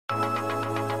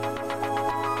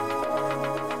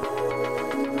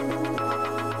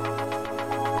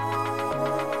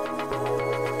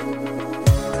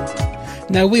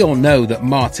Now, we all know that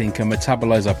Martin can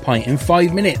metabolise a pint in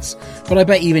 5 minutes, but I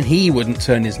bet even he wouldn't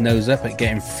turn his nose up at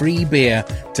getting free beer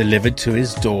delivered to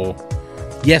his door.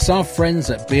 Yes, our friends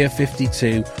at Beer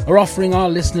 52 are offering our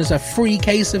listeners a free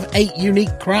case of 8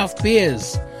 unique craft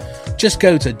beers. Just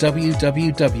go to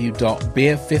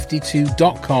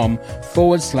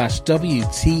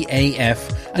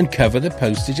www.beer52.com/WTAF and cover the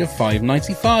postage of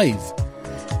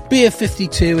 $5.95. Beer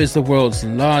 52 is the world's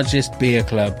largest beer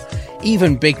club.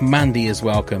 Even Big Mandy is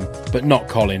welcome, but not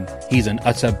Colin. He's an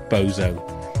utter bozo.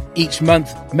 Each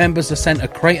month, members are sent a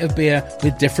crate of beer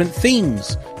with different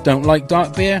themes. Don't like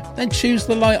dark beer? Then choose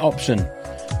the light option.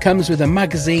 Comes with a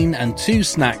magazine and 2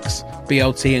 snacks,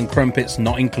 BLT and crumpets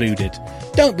not included.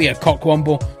 Don't be a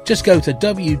cockwomble, just go to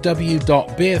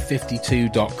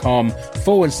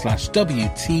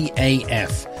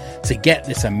www.beer52.com/WTAF to get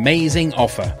this amazing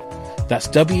offer. That's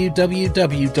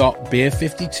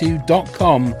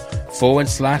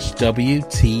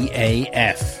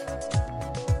www.beer52.com/WTAF.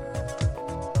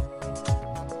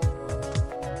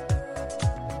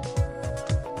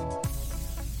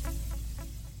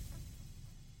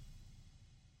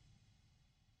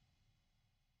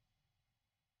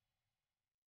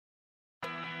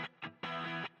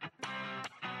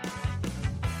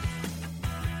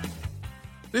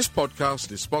 This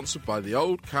podcast is sponsored by the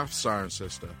Old Calf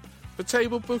Cirencester. For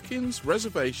table bookings,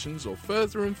 reservations or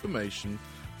further information,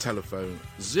 telephone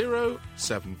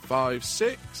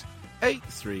 0756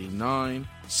 839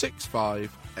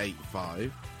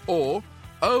 6585 or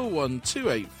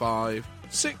 01285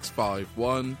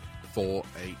 651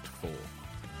 484.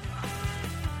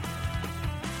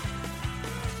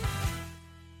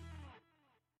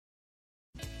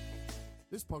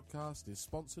 This podcast is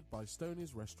sponsored by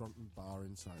Stoney's Restaurant and Bar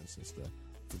in Cirencester.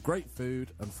 For great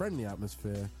food and friendly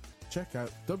atmosphere, check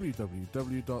out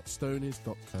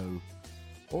www.stoneys.co.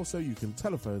 Also, you can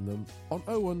telephone them on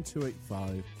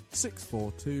 01285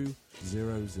 642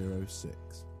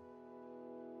 006.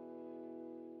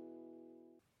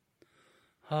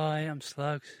 Hi, I'm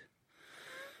Slugs.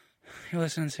 You're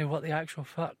listening to What the Actual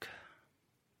Fuck.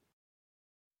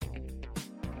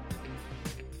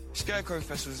 Scarecrow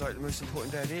Festival is like the most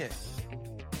important day of the year.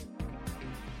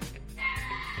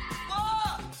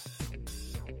 What?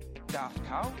 Daft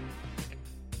Cow?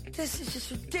 This is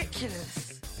just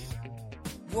ridiculous.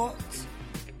 What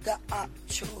the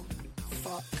actual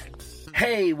fuck?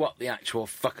 Hey, what the actual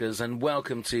fuckers, and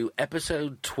welcome to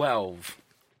episode 12,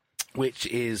 which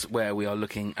is where we are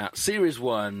looking at series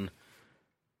 1,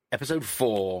 episode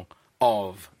 4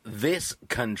 of This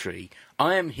Country.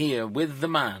 I am here with the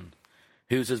man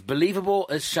who's as believable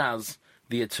as Shaz,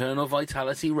 the Eternal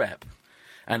Vitality rep,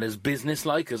 and as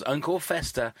businesslike as Uncle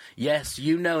Fester. Yes,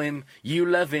 you know him, you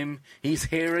love him, he's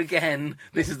here again.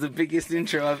 This is the biggest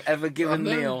intro I've ever given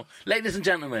Neil. Ladies and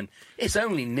gentlemen, it's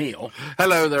only Neil.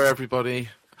 Hello there, everybody.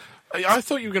 I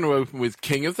thought you were going to open with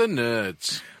King of the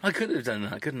Nerds. I could have done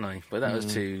that, couldn't I? But that was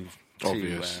too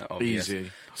obvious.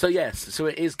 Easy. So yes, so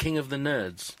it is King of the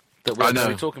Nerds that we're going to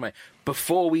be talking about.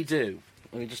 Before we do,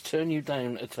 let me just turn you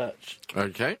down a touch.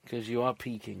 Okay. Because you are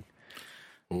peaking.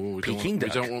 Oh, we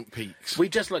don't want peaks.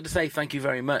 We'd just like to say thank you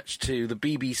very much to the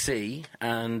BBC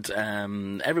and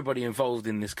everybody involved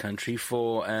in this country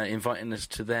for inviting us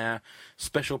to their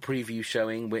special preview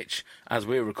showing, which, as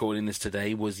we're recording this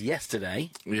today, was yesterday.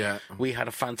 Yeah. We had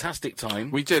a fantastic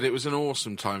time. We did. It was an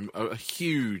awesome time. A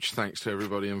huge thanks to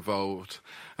everybody involved.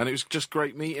 And it was just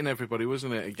great meeting everybody,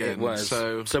 wasn't it, again? It was.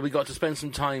 So we got to spend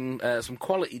some time, some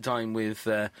quality time with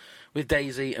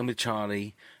Daisy and with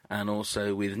Charlie, and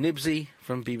also with Nibsy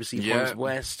from BBC Voice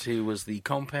West, who was the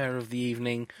compere of the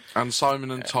evening. And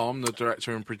Simon and Tom, the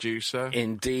director and producer.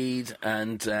 Indeed.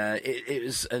 And it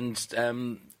was...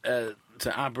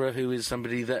 to Abra, who is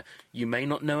somebody that you may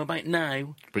not know about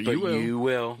now, but you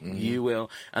will. You will.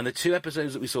 And the 2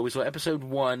 episodes that we saw episode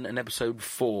 1 and episode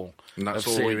 4 and that's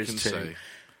of all series we can 2. Say.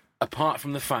 Apart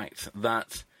from the fact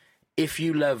that if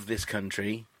you love this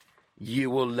country, you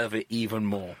will love it even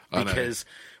more. Because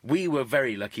we were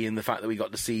very lucky in the fact that we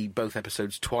got to see both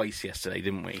episodes twice yesterday,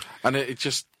 didn't we? And it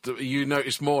just, you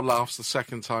noticed more laughs the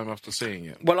second time after seeing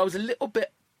it. Well, I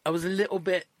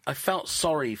felt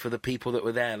sorry for the people that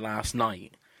were there last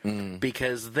night,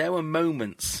 because there were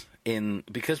moments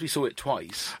because we saw it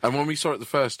twice. And when we saw it the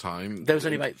first time, there was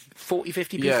only about 40,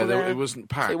 50 people there. It wasn't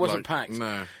packed. It wasn't packed.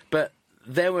 No. But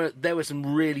there were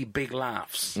some really big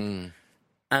laughs.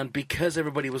 And because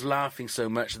everybody was laughing so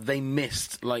much, they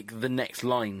missed, like, the next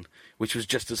line, which was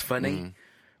just as funny.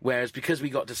 Whereas because we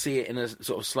got to see it in a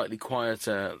sort of slightly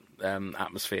quieter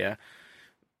atmosphere,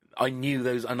 I knew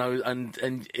those, and I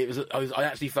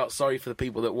actually felt sorry for the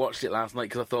people that watched it last night,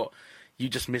 because I thought, you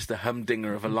just missed a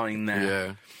humdinger of a line there.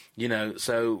 Yeah. You know,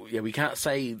 so, yeah, we can't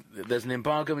say there's an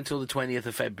embargo until the 20th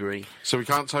of February. So we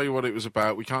can't tell you what it was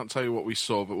about. We can't tell you what we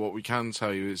saw, but what we can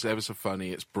tell you is ever so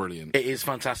funny. It's brilliant. It is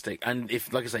fantastic. And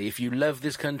if, like I say, if you love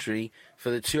this country,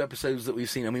 for the 2 episodes that we've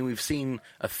seen, I mean, we've seen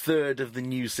a third of the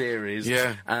new series.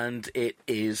 Yeah. And it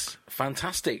is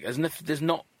fantastic. There's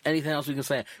not anything else we can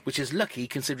say, which is lucky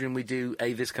considering we do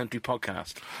a This Country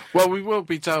podcast. Well, we will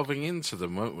be delving into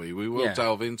them, won't we? We will Yeah.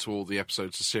 delve into all the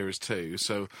episodes of Series 2,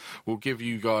 so we'll give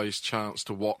you guys chance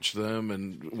to watch them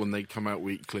and when they come out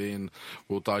weekly, and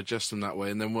we'll digest them that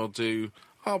way, and then we'll do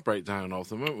our breakdown of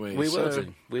them, won't we? We will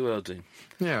do.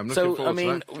 Yeah, I'm looking So, forward I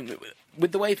mean, to that.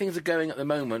 with the way things are going at the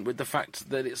moment, with the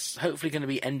fact that it's hopefully going to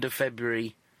be end of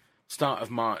February, start of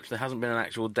March, there hasn't been an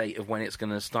actual date of when it's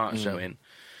going to start showing.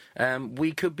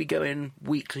 We could be going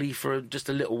weekly for just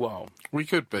a little while. We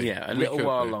could be. Yeah, a We little could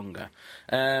while be. longer.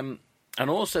 And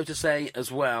also to say,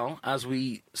 as well, as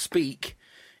we speak,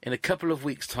 in a couple of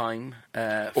weeks' time...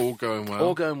 All going well.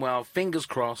 All going well. Fingers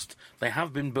crossed. They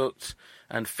have been booked,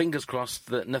 and fingers crossed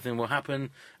that nothing will happen.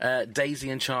 Daisy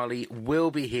and Charlie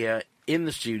will be here in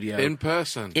the studio. In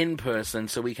person. In person,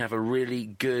 so we can have a really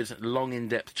good, long,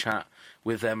 in-depth chat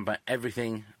with them about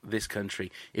everything This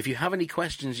Country. If you have any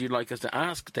questions you'd like us to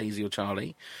ask Daisy or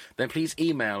Charlie, then please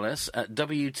email us at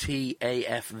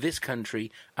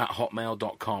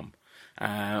wtafthiscountry@hotmail.com.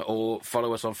 Or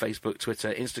follow us on Facebook,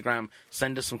 Twitter, Instagram.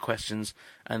 Send us some questions,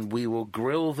 and we will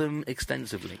grill them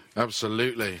extensively.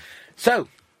 Absolutely. So,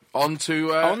 On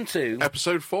to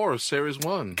episode 4 of Series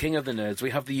 1. King of the Nerds. We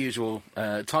have the usual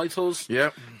titles.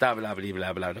 Yep. Blah, blah, blah,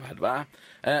 blah, blah, blah, blah.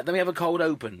 Then we have a cold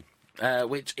open,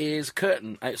 which is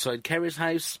Curtin outside Kerry's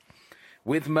house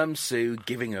with Mum Sue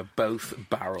giving her both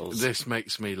barrels. This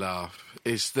makes me laugh.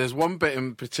 There's one bit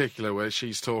in particular where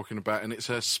she's talking about, and it's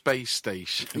her space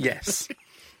station. Yes.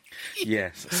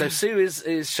 Yes. So Sue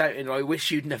is shouting, "I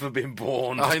wish you'd never been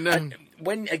born." I know. And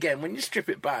when you strip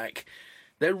it back,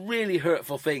 they're really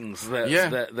hurtful things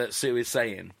that Sue is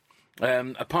saying.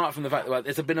 Apart from the fact that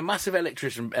there's been a massive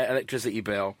electricity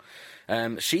bill,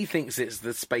 she thinks it's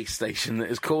the space station that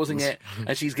is causing it,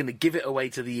 and she's going to give it away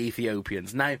to the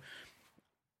Ethiopians. Now,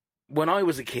 when I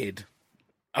was a kid,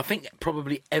 I think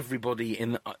probably everybody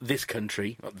in this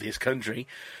country,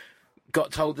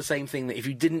 got told the same thing, that if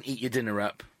you didn't eat your dinner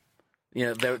up, you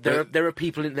know, there are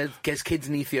people there's kids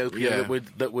in Ethiopia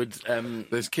that would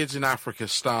There's kids in Africa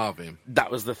starving. that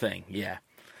was the thing, yeah.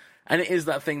 And it is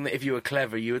that thing that if you were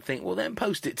clever, you would think, well, then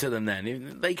post it to them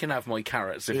then. They can have my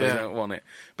carrots if they don't want it.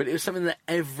 But it was something that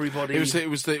everybody... It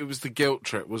was the guilt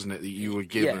trip, wasn't it, that you were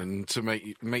given to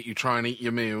make you try and eat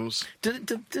your meals. Did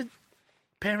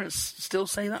parents still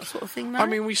say that sort of thing now? I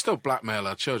mean, we still blackmail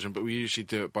our children, but we usually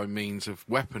do it by means of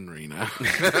weaponry now.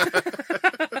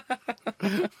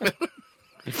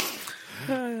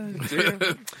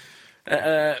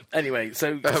 Anyway,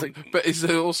 so but is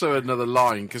there also another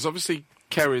line? Because obviously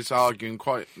Kerry's arguing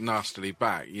quite nastily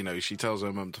back. You know, she tells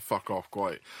her mum to fuck off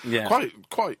quite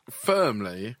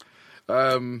firmly.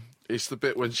 It's the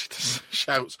bit when she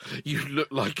shouts, "You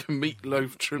look like a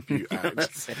Meatloaf tribute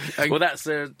act." well, that's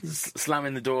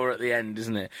slamming the door at the end,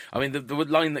 isn't it? I mean, the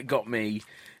line that got me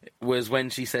was when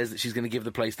she says that she's going to give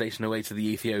the PlayStation away to the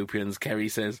Ethiopians. Kerry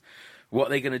says, "What are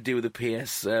they going to do with the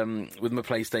PS, with my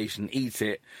PlayStation? Eat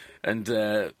it." And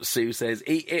Sue says,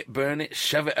 "Eat it, burn it,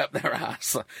 shove it up their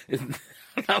ass."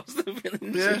 That was the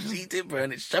feeling. Yeah. Eat it,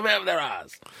 burn it, shove it up their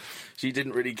ass. She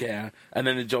didn't really care. And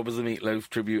then the job was a Meatloaf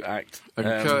tribute act. And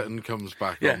Curtin comes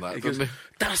back on that, he goes, doesn't he?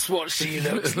 "That's what she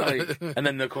looks like." And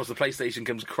then, of course, the PlayStation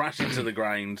comes crashing to the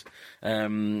ground.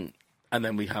 And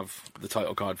then we have the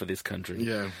title card for This Country.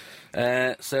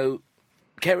 Yeah. So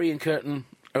Kerry and Curtin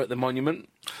are at the monument.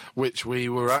 Which we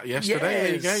were at yesterday.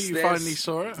 There you go. You finally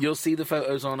saw it. You'll see the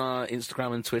photos on our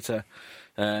Instagram and Twitter.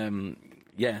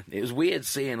 Yeah, it was weird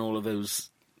seeing all of those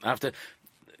after.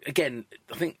 Again,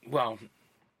 I think, well,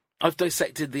 I've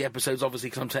dissected the episodes obviously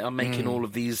because I'm making all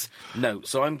of these notes,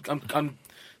 so I'm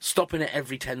stopping it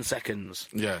every 10 seconds.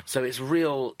 Yeah. So it's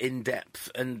real in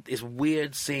depth, and it's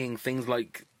weird seeing things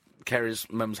like Kerry's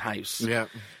mum's house. Yeah.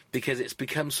 Because it's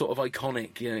become sort of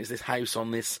iconic. You know, it's this house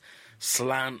on this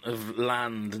slant of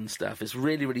land and stuff. It's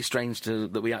really, really strange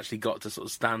that we actually got to sort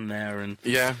of stand there and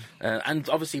and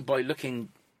obviously by looking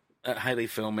at how they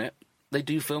film it, they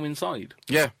do film inside.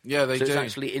 Yeah, they so do. it's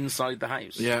actually inside the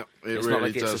house. Yeah, it's really not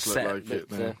like does it's a look set. like it.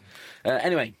 But, No.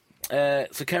 Anyway,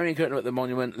 so Kerry and Curtin are at the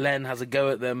monument. Len has a go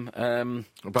at them.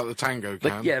 About the tango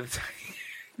can.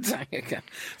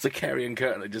 So Kerry and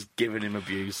Curtin are just giving him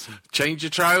abuse. Change your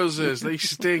trousers, they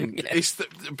stink. Yeah.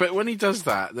 But when he does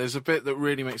that, there's a bit that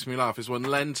really makes me laugh, is when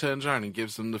Len turns around and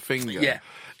gives them the finger. Yeah.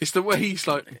 It's the way he's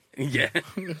like, Yeah.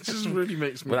 it just really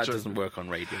makes me Well, that chuckle. doesn't work on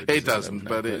radio. It doesn't,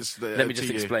 but it's... Let me to just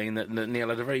you. explain that Neil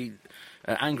had a very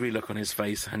angry look on his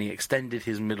face, and he extended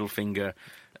his middle finger.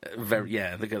 Look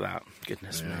at that.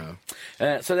 Goodness me.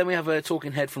 So then we have a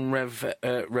talking head from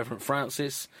Reverend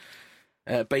Francis,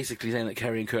 basically saying that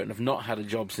Kerry and Curtin have not had a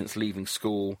job since leaving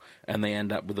school, and they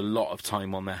end up with a lot of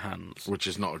time on their hands. Which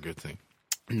is not a good thing.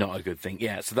 Not a good thing,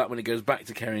 yeah. So that when it goes back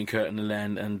to Kerry and Curtin and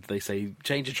Len, and they say,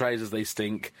 change your trousers, they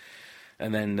stink.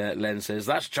 And then Len says,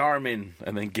 that's charming,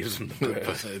 and then gives them the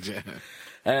bird.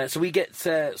 Yeah. So we get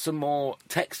some more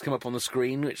text come up on the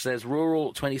screen, which says,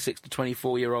 rural 26 to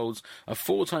 24-year-olds are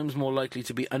 4 times more likely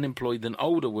to be unemployed than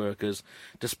older workers.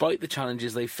 Despite the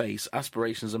challenges they face,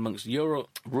 aspirations amongst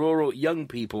rural young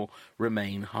people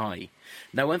remain high.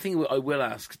 Now, one thing I will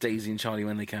ask Daisy and Charlie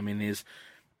when they come in is,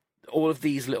 all of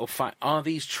these little facts, are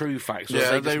these true facts? Or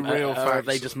Yeah, have they real Or have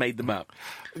they facts? just made them up?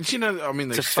 Do you know, I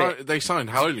mean, To fit. they sound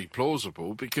highly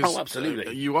plausible because Oh,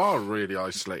 absolutely. You are really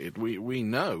isolated. We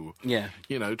know. Yeah.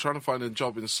 You know, trying to find a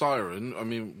job in Siren, I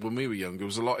mean, when we were younger, it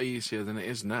was a lot easier than it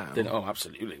is now. Oh,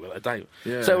 absolutely, without a doubt.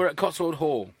 Yeah. So we're at Cotswold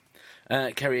Hall,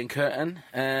 Kerry and Curtin,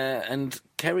 and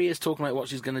Kerry is talking about what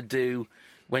she's going to do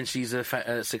when she's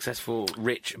a successful,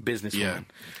 rich businesswoman. Yeah.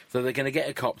 So they're going to get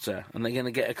a copter, and they're going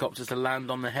to get a copter to land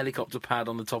on the helicopter pad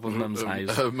on the top of Mum's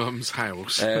house. Her mum's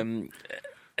house.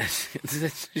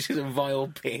 She's a vile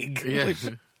pig. Yeah.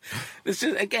 It's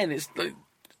just, again, it's like,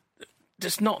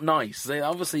 just not nice. They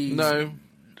obviously No.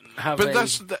 have But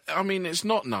a... I mean, it's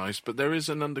not nice, but there is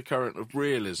an undercurrent of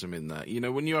realism in that. You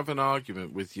know, when you have an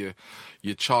argument with your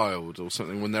child or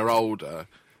something when they're older,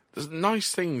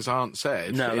 nice things aren't said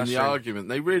in that's the true. argument.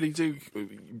 They really do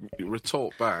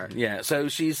retort back. Yeah, so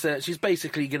she's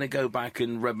basically going to go back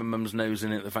and rub her mum's nose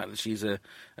in it, the fact that she's a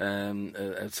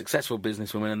successful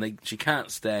businesswoman, and she can't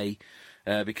stay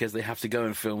because they have to go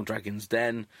and film Dragon's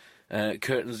Den.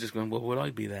 Curtin's just going, well, will I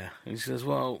be there? And she says,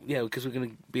 well, yeah, because we're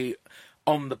going to be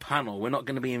on the panel. We're not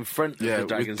going to be in front of the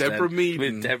Dragon's Den. with Deborah Meaden.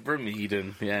 With Deborah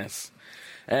Meaden, yes.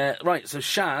 Right, so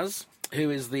Shaz, who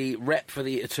is the rep for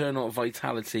the Eternal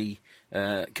Vitality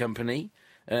company,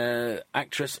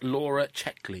 actress Laura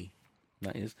Checkley,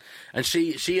 that is. And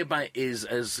she is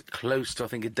as close to, I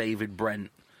think, a David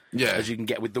Brent as you can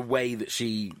get with the way that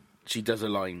she does her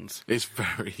lines. It's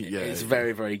very, It's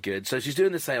very, very good. So she's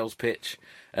doing the sales pitch,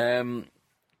 and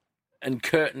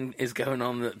Curtin is going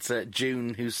on that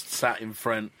June, who's sat in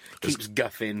front, keeps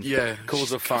guffing,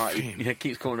 calls her farty,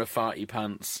 keeps calling her farty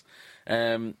pants.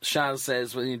 Shaz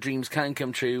says, well, your dreams can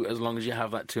come true as long as you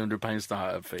have that £200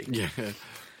 startup fee. Yeah.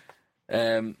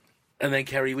 And then,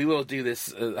 Kerry, we will do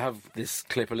this, have this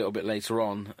clip a little bit later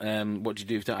on. What do you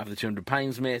do if you don't have the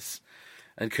 £200, miss?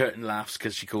 And Curtin laughs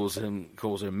because she calls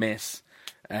her miss.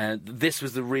 This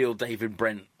was the real David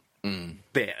Brent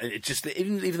bit. It just,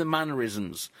 even the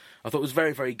mannerisms, I thought was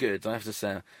very, very good, I have to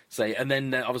say. And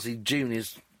then, obviously, June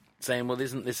is saying, well,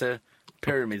 isn't this a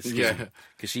pyramid scheme? Yeah.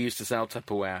 Because she used to sell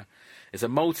Tupperware. It's a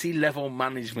multi-level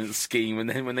management scheme, and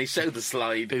then when they show the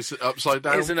slide... It's upside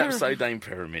down. It's an upside-down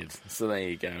pyramid. So there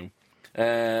you go.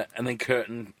 And then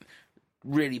Curtin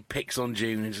really picks on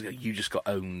June and just goes, you just got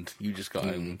owned. You just got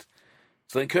owned.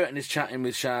 So then Curtin is chatting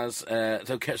with Shaz...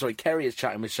 Kerry is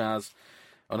chatting with Shaz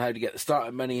on how to get the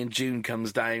startup money, and June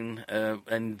comes down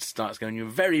and starts going, you're a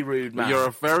very rude man. You're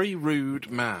a very rude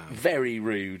man. Very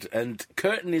rude. And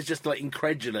Curtin is just, like,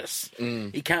 incredulous.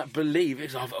 He can't believe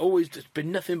it. I've always just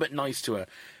been nothing but nice to her.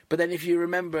 But then if you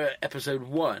remember episode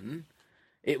 1,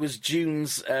 it was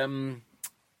June's... it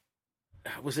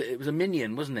was a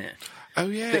minion, wasn't it? Oh,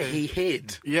 yeah. That he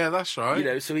hid. Yeah, that's right. You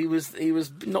know, so he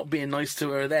was not being nice to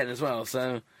her then as well.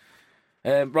 So,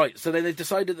 right, so then they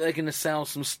decided that they're going to sell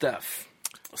some stuff.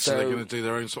 So they're going to do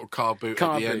their own sort of car boot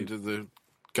at the end of the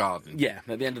garden. Yeah,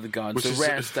 at the end of the garden. Which so is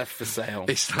rare stuff for sale.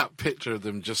 It's that picture of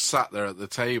them just sat there at the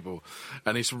table,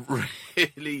 and it's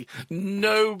really...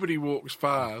 nobody walks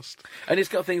past. And it's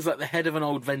got things like the head of an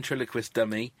old ventriloquist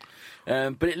dummy,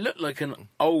 but it looked like an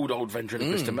old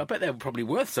ventriloquist dummy. I bet they were probably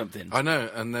worth something. I know,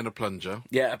 and then a plunger.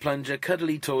 Yeah, a plunger,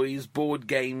 cuddly toys, board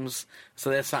games. So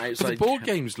they're sat outside. But the board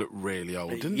games look really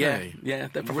old, didn't they? Yeah,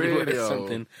 they're probably Really worth old.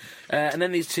 something. And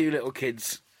then these two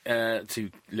kids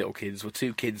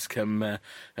come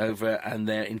over, and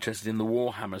they're interested in the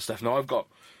Warhammer stuff. Now, I've got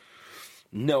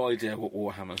no idea what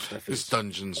Warhammer stuff is. It's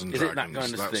Dungeons and Is Dragons, it that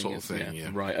kind of thing? sort of thing,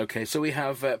 yeah. Right, okay. So we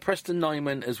have Preston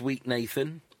Nyman as Weak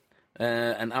Nathan.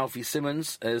 and Alfie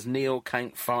Simmons as Neil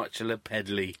Count Fartula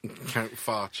Pedley. Count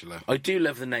Fartula. I do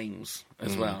love the names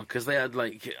as well, because they had,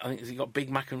 like, I think he got Big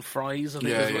Mac and Fries, I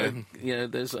think, as well. You know,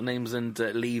 those sort of names, and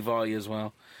Levi as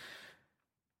well.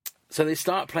 So they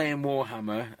start playing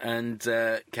Warhammer, and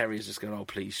Kerry's just going, "Oh,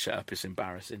 please shut up, it's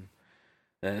embarrassing."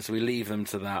 So we leave them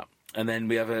to that. And then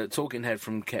we have a talking head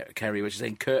from Kerry, which is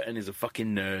saying Curtin is a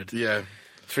fucking nerd. Yeah.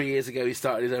 3 years ago, he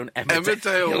started his own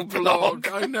Emmerdale blog.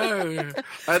 I know.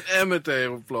 An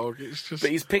Emmerdale blog. It's just.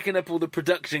 But he's picking up all the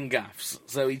production gaffes.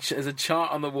 So there's a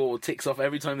chart on the wall, ticks off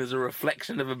every time there's a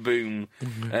reflection of a boom,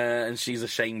 and she's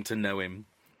ashamed to know him.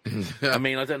 I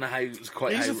mean, I don't know how it's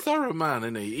quite. He's a thorough man,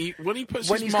 isn't he? When he puts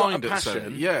When his he's got mind a at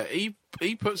something, passion,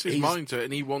 he puts his mind to it,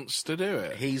 and he wants to do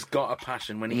it. He's got a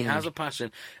passion. When he has a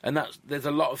passion, and there's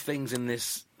a lot of things in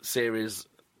this series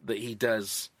that he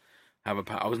does have a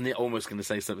passion. I was almost going to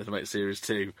say something about series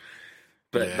 2,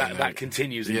 but that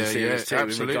continues in series 2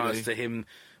 absolutely. in regards to him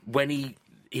when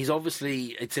he's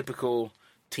obviously a typical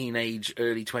teenage,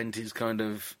 early 20s kind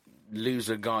of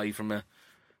loser guy from a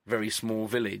very small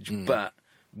village, but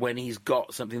when he's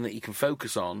got something that he can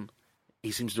focus on,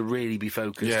 he seems to really be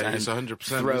focused. Yeah, and he's 100%,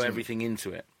 throw isn't everything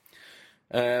into it.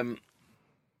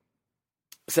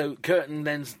 So Curtin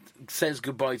then says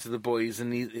goodbye to the boys,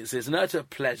 and it's an utter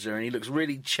pleasure, and he looks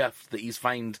really chuffed that he's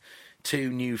found 2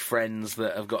 new friends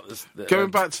that have got this.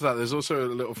 Going back to that, there's also a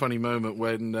little funny moment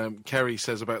when Kerry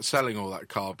says about selling all that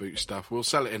car boot stuff. We'll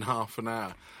sell it in half an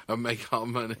hour and make our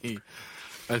money.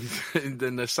 And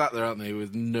then they're sat there, aren't they,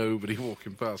 with nobody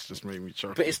walking past. Just made me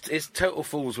chuckle. But it's total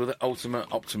fools with ultimate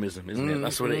optimism, isn't it?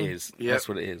 That's what it is. Yep. That's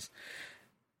what it is.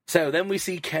 So then we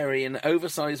see Kerry in an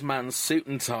oversized man's suit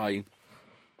and tie.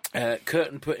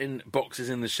 Curtin putting boxes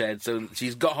in the shed, so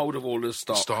she's got hold of all the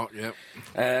stock. Yeah.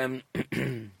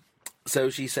 So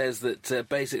she says that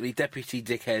basically Deputy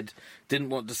Dickhead didn't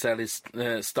want to sell his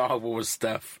Star Wars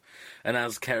stuff, and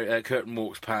as Curtin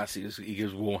walks past, he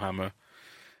goes Warhammer.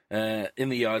 In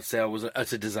the yard sale was an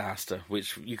utter disaster,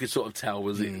 which you could sort of tell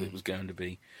it was going to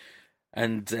be.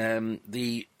 And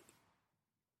the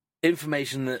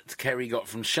information that Kerry got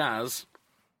from Shaz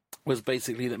was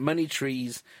basically that money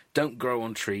trees don't grow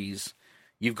on trees.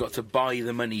 You've got to buy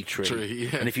the money tree.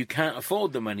 And if you can't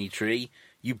afford the money tree,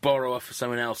 you borrow off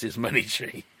someone else's money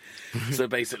tree. So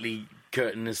basically,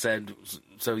 Curtin has said,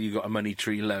 so you got a money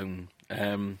tree loan.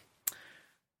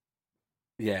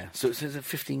 Yeah, so it says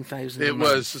 15,000. It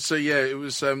was. So yeah, it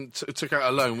was. Took out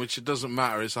a loan, which it doesn't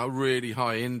matter. It's a really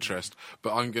high interest,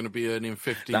 but I'm going to be earning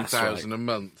 15,000 a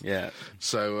month. Yeah.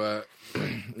 So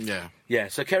yeah. Yeah.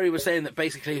 So Kerry was saying that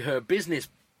basically her business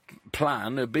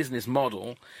plan, her business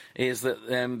model, is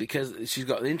that because she's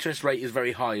got the interest rate is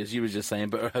very high, as you were just saying,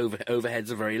 but her overheads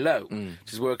are very low.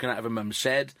 She's working out of her mum's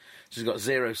shed. She's got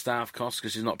 0 staff costs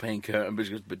because she's not paying Curtin. But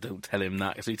she goes, but don't tell him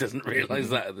that, because he doesn't realise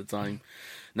that at the time.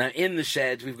 Now, in the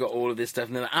shed, we've got all of this stuff.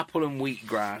 Now, the apple and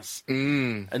wheatgrass.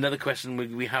 Another question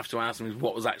we have to ask them is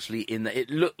what was actually in there. It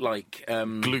looked like...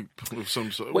 gloop of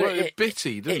some sort. Well, it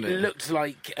bitty, didn't it? It looked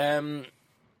like...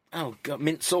 oh, God,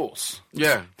 mint sauce.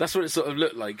 Yeah. That's what it sort of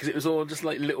looked like, because it was all just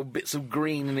like little bits of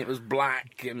green, and it was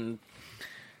black, and...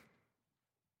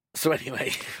 So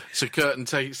anyway... So Curtin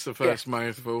takes the first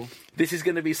mouthful. This is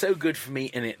going to be so good for me,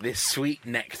 innit? This sweet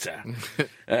nectar.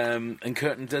 And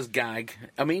Curtin does gag.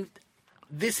 I mean...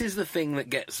 This is the thing that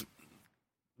gets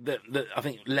that I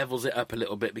think levels it up a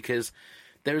little bit, because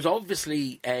there is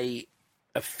obviously a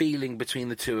feeling between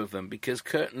the two of them, because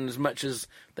Curtin, as much as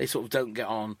they sort of don't get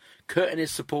on, Curtin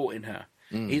is supporting her,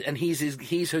 and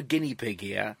he's her guinea pig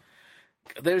here.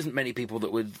 There isn't many people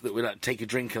that would like, take a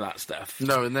drink of that stuff.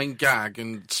 No, and then gag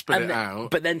and spit it out,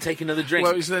 but then take another drink.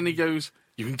 Well, then he goes,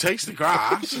 "You can taste the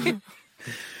grass."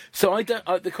 So I don't.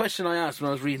 The question I asked when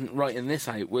I was writing this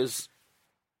out was.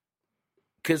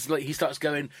 Because like he starts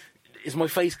going, is my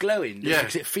face glowing? Yeah.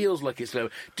 Because it feels like it's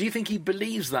glowing. Do you think he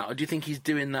believes that, or do you think he's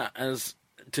doing that as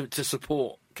to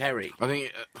support Kerry? I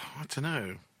think I don't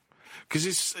know,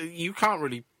 because you can't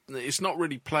really. It's not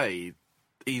really played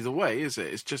either way, is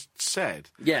it? It's just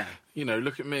said. Yeah. You know,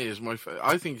 look at me as my.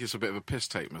 I think it's a bit of a piss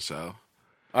take myself.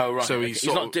 Oh right. So he's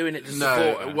not doing it to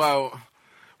support her. Well,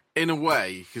 in a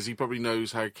way, because he probably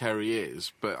knows how Kerry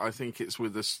is, but I think it's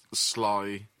with a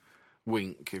sly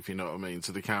wink, if you know what I mean,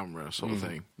 to the camera sort of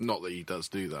thing. Not that he does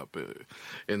do that, but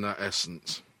in that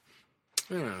essence.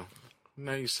 Yeah.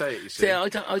 Now you say it, you see. Yeah,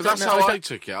 that's how I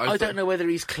took it. I don't know whether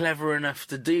he's clever enough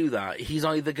to do that. He's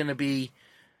either going to be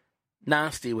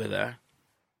nasty with her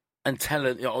and tell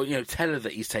her, tell her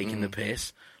that he's taking the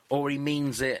piss, or he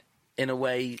means it in a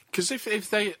way. Because if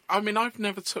they, I mean, I've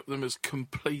never took them as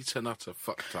complete and utter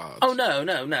fucktards. Oh no.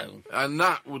 And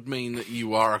that would mean that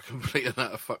you are a complete and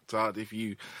utter fucktard if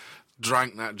you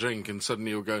drank that drink and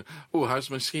suddenly you'll go, oh, how's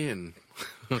my skin?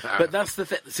 But that's the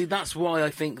thing. See, that's why I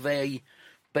think they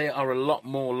are a lot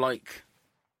more like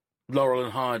Laurel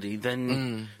and Hardy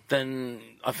than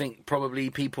I think probably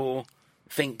people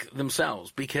think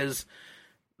themselves, because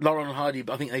Laurel and Hardy,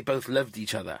 I think they both loved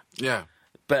each other. Yeah.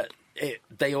 But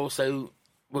they also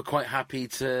were quite happy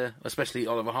to, especially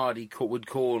Oliver Hardy, would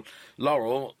call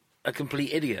Laurel a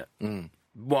complete idiot,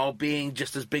 while being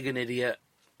just as big an idiot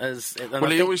as... Well,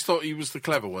 he always thought he was the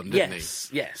clever one, didn't he?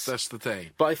 Yes. That's the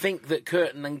thing. But I think that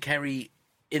Curtin and Kerry,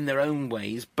 in their own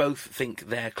ways, both think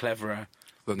they're cleverer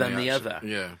than the other.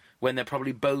 Yeah. When they're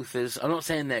probably both as... I'm not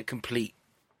saying they're complete...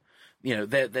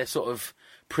 they're sort of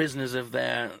prisoners of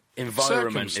their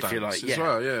environment, if you like. Circumstance as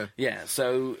well, yeah. Yeah,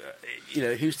 so,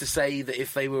 who's to say that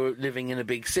if they were living in a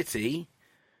big city,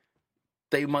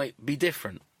 they might be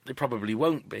different? They probably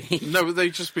won't be. No, but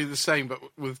they'd just be the same, but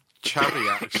with chavvy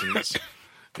accents,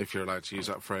 if you're allowed to use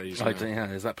that phrase. I don't know.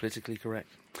 Is that politically correct?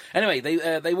 Anyway,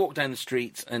 they walk down the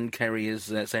street, and Kerry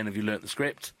is saying, have you learnt the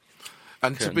script?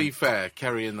 And to be fair,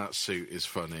 Kerry in that suit is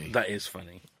funny. That is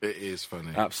funny. It is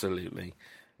funny. Absolutely.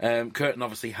 Curtin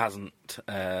obviously hasn't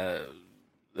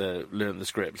learnt the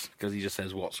script, because he just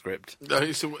says, what script?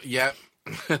 Yeah.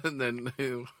 And then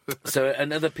So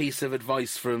another piece of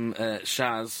advice from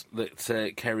Shaz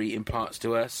that Kerry imparts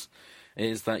to us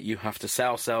is that you have to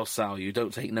sell. You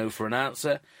don't take no for an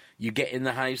answer. You get in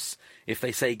the house. If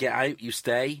they say get out, you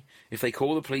stay. If they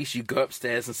call the police, you go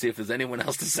upstairs and see if there's anyone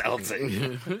else to sell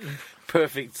to.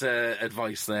 Perfect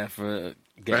advice there for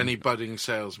any budding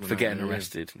salesman. For getting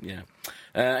arrested, yeah.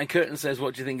 And Curtin says,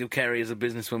 what do you think of Kerry as a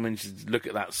businesswoman? She look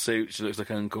at that suit. She looks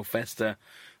like Uncle Fester.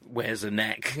 Wears a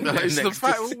neck. No, it's the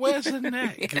fact, where's a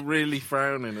neck? Really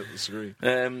frowning at the screen.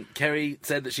 Kerry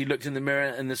said that she looked in the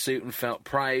mirror in the suit and felt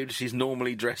proud. She's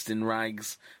normally dressed in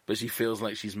rags, but she feels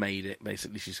like she's made it.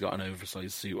 Basically, she's got an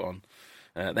oversized suit on.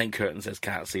 Then Curtin says,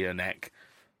 can't see her neck,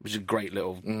 which is a great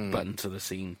little button to the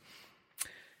scene.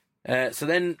 So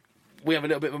then we have a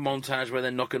little bit of a montage where they're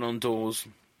knocking on doors.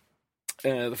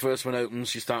 The first one opens,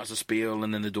 she starts to spiel,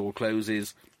 and then the door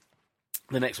closes.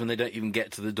 The next one, they don't even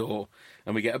get to the door,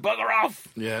 and we get a bugger off.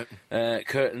 Yeah.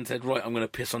 Curtin said, right, I'm going to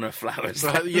piss on her flowers.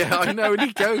 Yeah, I know, and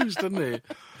he goes, doesn't he?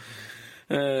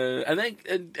 And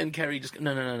then and Kerry just,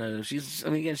 no. She's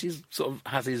sort of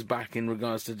has his back in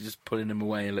regards to just pulling him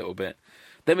away a little bit.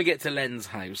 Then we get to Len's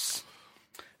house.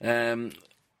 Have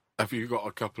you got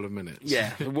a couple of minutes?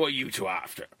 Yeah, what are you two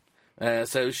after?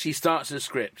 So she starts the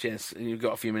script, yes, and you've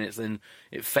got a few minutes, then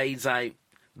it fades out.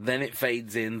 Then it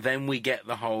fades in. Then we get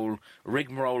the whole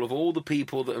rigmarole of all the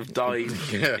people that have died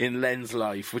in Len's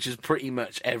life, which is pretty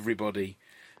much everybody.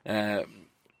 And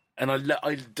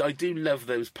I do love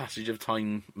those passage of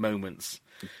time moments.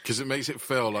 Because it makes it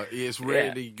feel like it's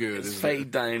really good. It's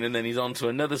fade down, and then he's on to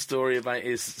another story about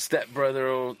his stepbrother,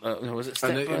 or was it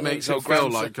stepbrother? And it makes it feel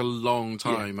like a long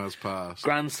time has passed.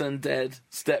 Grandson dead,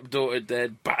 stepdaughter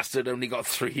dead, bastard only got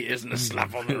 3 years and a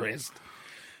slap on the wrist.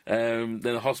 Then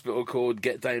the hospital called,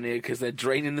 get down here because they're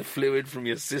draining the fluid from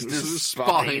your sister's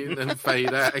spine. And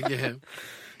fade out again.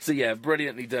 So yeah,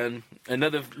 brilliantly done.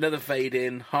 Another fade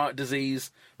in. Heart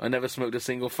disease. I never smoked a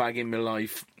single fag in my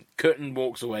life. Curtin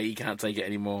walks away. He can't take it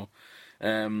anymore.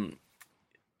 Kerry's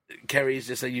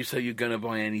just saying, so you're going to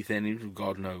buy anything?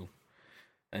 God, no.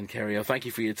 And Kerry, oh, thank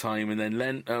you for your time. And then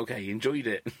Len, okay, enjoyed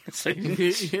it. So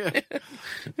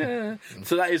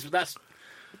that's...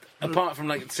 Apart from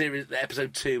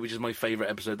episode 2, which is my favourite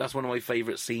episode, that's one of my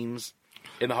favourite scenes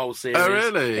in the whole series. Oh,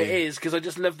 really? It is, because I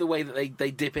just love the way that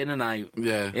they dip in and out.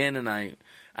 Yeah. In and out.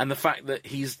 And the fact that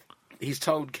he's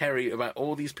told Kerry about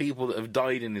all these people that have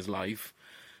died in his life,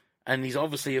 and he's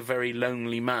obviously a very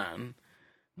lonely man.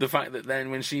 The fact that then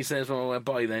when she says, well,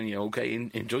 bye then, you're okay,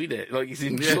 enjoyed it. Like, he's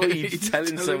enjoyed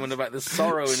telling someone about the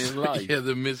sorrow in his life. Yeah,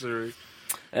 the misery.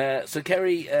 So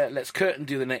Kerry lets Curtin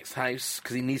do the next house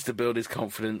because he needs to build his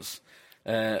confidence.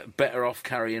 Better off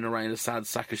carrying around a sad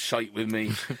sack of shite with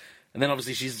me. And then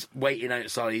obviously she's waiting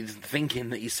outside thinking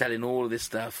that he's selling all of this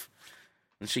stuff.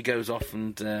 And she goes off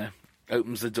and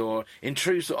opens the door in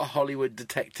true sort of Hollywood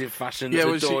detective fashion.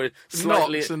 Yeah, the door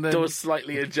door's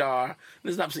slightly ajar.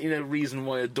 There's absolutely no reason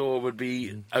why a door would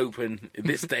be open in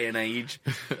this day and age.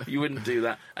 You wouldn't do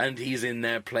that. And he's in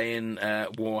there playing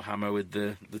Warhammer with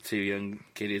the two young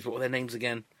kiddies. What were their names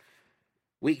again?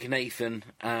 Weak Nathan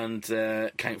and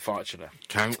Count Fartula.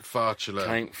 Count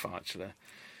Fartula.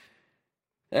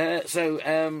 So,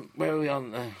 where are we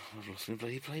on? I've lost my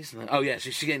bloody place now. Oh, yeah,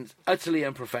 she's getting utterly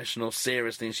unprofessional,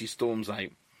 seriously, and she storms out.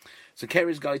 So,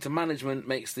 Kerry's guide to management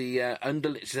makes the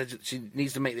she said she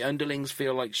needs to make the underlings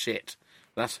feel like shit.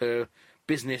 That's her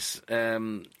business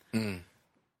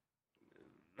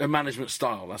her management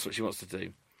style. That's what she wants to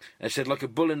do. And she said, like a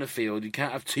bull in a field, you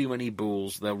can't have too many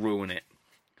bulls; they'll ruin it.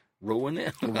 Ruin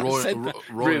it?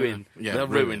 Ruin. Yeah, they'll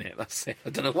ruin it. That's it. I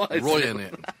don't know why. Ruin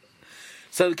it.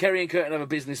 So Kerry and Curtin have a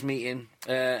business meeting,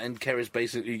 and Kerry's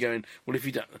basically going, "Well, if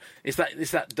you don't, it's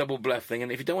that double bluff thing,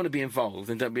 and if you don't want to be involved,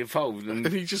 then don't be involved." And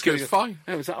he just goes, "Fine."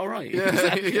 Oh, is that all right?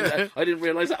 Yeah, yeah. I didn't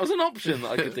realise that was an option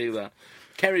that I could do that.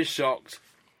 Kerry's shocked,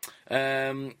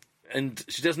 and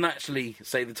she doesn't actually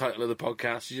say the title of the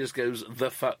podcast. She just goes, "The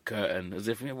fuck Curtin," as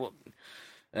if what.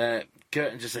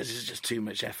 Curtin just says it's just too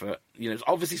much effort. It's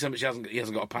obviously something he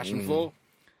hasn't got a passion for,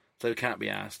 so it can't be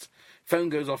asked. Phone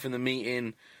goes off in the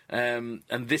meeting. And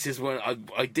this is when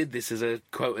I did this as a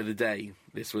quote of the day.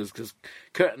 This was because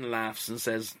Curtin laughs and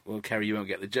says, "Well, Kerry, you won't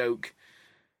get the joke."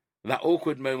 That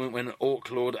awkward moment when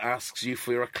Orklord asks you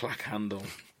for a clack handle.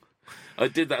 I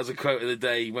did that as a quote of the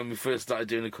day when we first started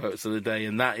doing the quotes of the day,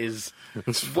 and that is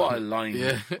what a line!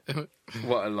 Yeah.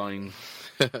 What a line!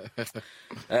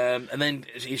 And then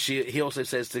he also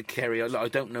says to Kerry, "I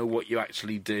don't know what you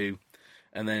actually do,"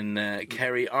 and then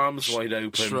Kerry, arms wide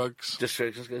open, shrugs, just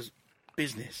goes,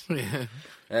 "Business." Yeah.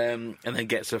 And then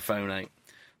gets her phone out.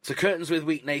 So Curtin's with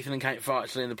Weak Nathan and Count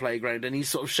Fartley in the playground, and he's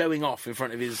sort of showing off in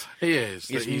front of his... He is.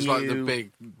 He's like the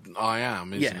big I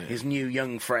am, isn't he? His new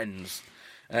young friends.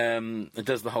 It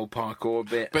does the whole parkour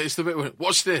bit. But it's the bit where,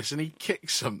 watch this, and he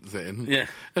kicks something. Yeah.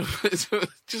 It's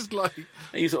just like... And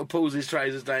he sort of pulls his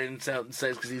trousers down and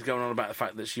says, because he's going on about the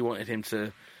fact that she wanted him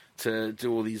to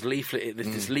do all these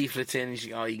this leafleting,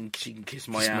 she can kiss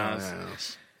my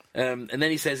ass. And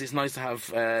then he says it's nice to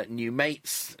have new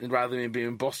mates, and rather than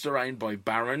being bossed around by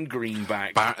Baron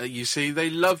Greenback. You see, they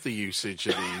love the usage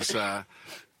of these.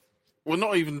 Well,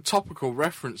 not even topical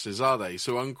references, are they?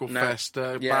 So Uncle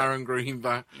Fester, Baron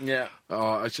Greenback. Yeah.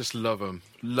 Oh, I just love them.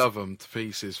 Love them to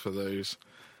pieces for those.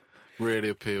 Really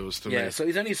appeals to me. Yeah, so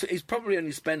he's probably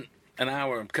only spent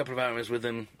a couple of hours with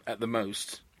them at the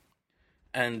most.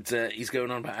 And he's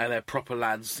going on about how they're proper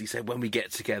lads. He said, when we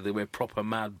get together, we're proper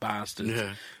mad bastards.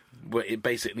 Yeah. But it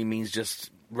basically means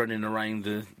just running around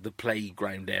the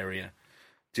playground area,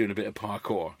 doing a bit of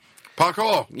parkour.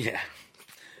 Parkour! Yeah.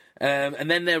 And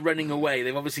then they're running away.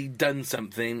 They've obviously done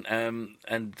something,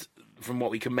 and from what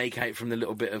we can make out from the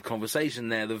little bit of conversation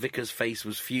there, the vicar's face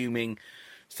was fuming,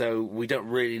 so we don't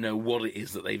really know what it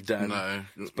is that they've done. No.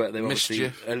 But they've obviously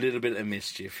Mischief. a little bit of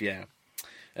mischief, yeah.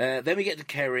 Then we get to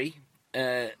Kerry,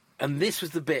 and this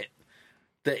was the bit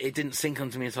that it didn't sink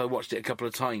onto me until I watched it a couple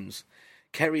of times.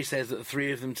 Kerry says that the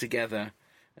three of them together,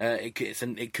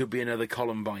 it could be another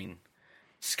Columbine.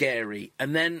 Scary.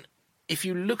 And then, if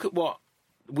you look at what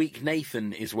Weak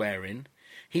Nathan is wearing,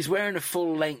 he's wearing a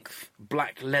full-length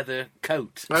black leather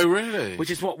coat. Oh, really? Which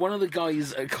is what one of the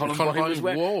guys at Columbine was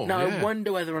wearing. wore, Now, yeah. I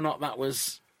wonder whether or not that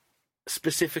was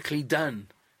specifically done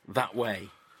that way.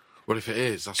 Well, if it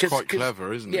is, that's quite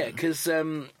clever, isn't it? Yeah, because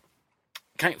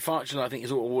Count Fartley, I think,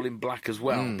 is all in black as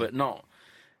well, but not...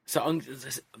 So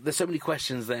there's so many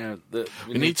questions there that...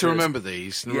 You need to remember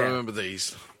these. Remember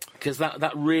these. Because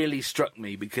that really struck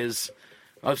me, because...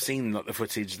 I've seen the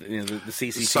footage, the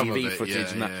CCTV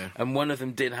footage, and one of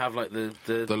them did have like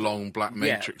the long black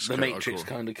matrix, the coat, matrix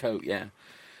kind of coat, yeah.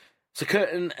 So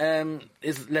Curtin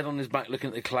is led on his back, looking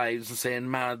at the clouds and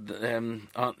saying, "Mad,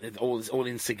 aren't all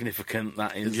insignificant?"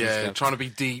 That is, yeah, trying to be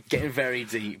deep, getting very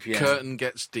deep. Yeah, Curtin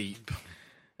gets deep,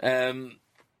 and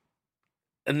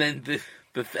then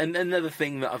and another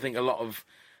thing that I think a lot of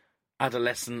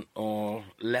adolescent or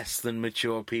less than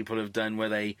mature people have done, where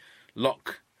they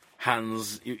lock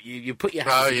hands, you put your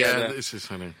hands together. Oh yeah, this is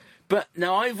funny. But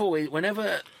now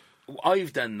whenever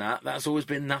I've done that, that's always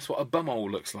been, that's what a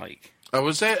bumhole looks like. Oh,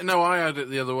 was it? No, I had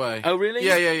it the other way. Oh, really?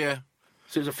 Yeah.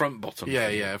 So it's a front bottom.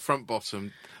 Yeah, front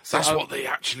bottom. That's what they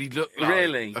actually look like.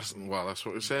 Really? That's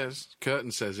what it says.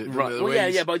 Curtin says it. Right. Well,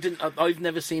 yeah, but I've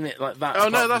never seen it like that. Oh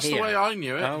no, that's the way I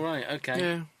knew it. Oh right, okay.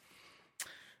 Yeah.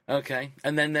 Okay,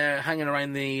 and then they're hanging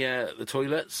around the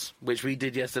toilets, which we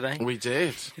did yesterday. We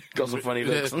did. Got some funny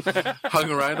looks. Hung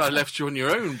around. I left you on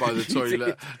your own by the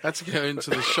toilet. Had to go into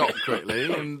the shop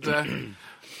quickly, and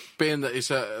being that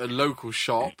it's a local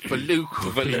shop for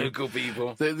local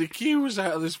people, the queue was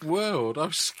out of this world. I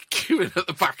was queuing at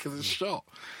the back of the shop.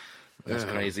 That's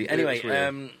crazy. Anyway,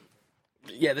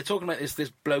 they're talking about this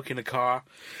bloke in a car,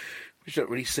 which don't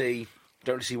really see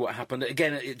what happened.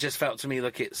 Again, it just felt to me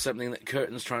like it's something that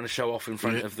Curtin's trying to show off in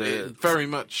front of the... Very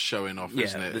much showing off,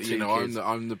 isn't it? The two kids.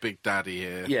 I'm the big daddy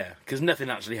here. Yeah, because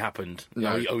nothing actually happened.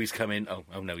 No. Oh, he's come in. Oh,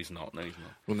 no, he's not. No, he's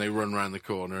not. When they run round the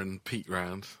corner and peek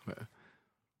round.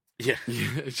 Yeah.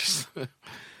 Yeah, just...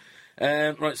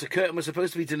 Right, so Curtin was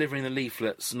supposed to be delivering the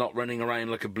leaflets, not running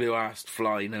around like a blue-assed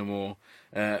fly no more.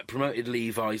 Promoted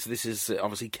Levi, so this is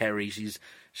obviously Kerry. She's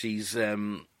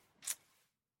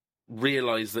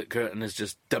realised that Curtin has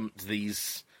just dumped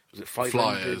these, was it 500?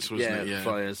 Flyers, wasn't it? Yeah.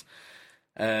 Flyers.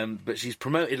 But she's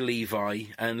promoted Levi,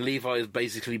 and Levi has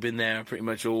basically been there pretty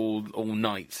much all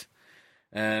night.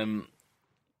 So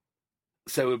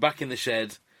we're back in the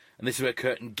shed, and this is where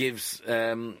Curtin gives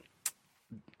a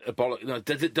bollock. No,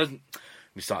 doesn't. Let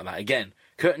me start that again.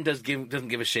 Curtin doesn't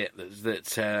give a shit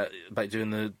that about doing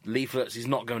the leaflets. He's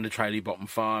not going to Trowley Bottom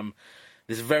Farm.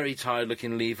 This very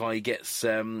tired-looking Levi gets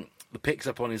the picks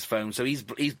up on his phone, so he's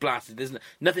blasted. There's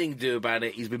nothing to do about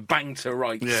it. He's been banged to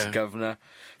rights, Governor.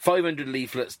 500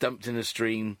 leaflets dumped in a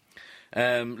stream.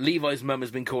 Levi's mum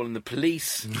has been calling the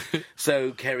police,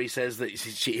 so Kerry says that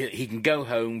he can go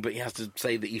home, but he has to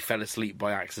say that he fell asleep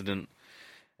by accident.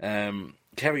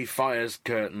 Kerry fires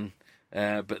Curtin,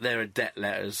 but there are debt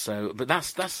letters. But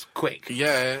that's quick.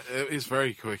 Yeah, it is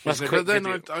very quick. That's Isn't it? quick, But then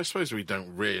isn't it? I suppose we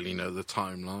don't really know the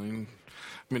timeline.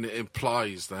 I mean, it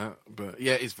implies that, but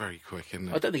yeah, it's very quick, isn't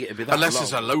it? I don't think it'd be that Unless long.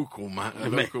 it's a local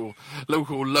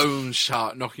local loan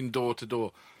shark knocking door to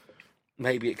door.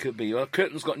 Maybe it could be. Well,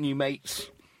 Curtin's got new mates,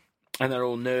 and they're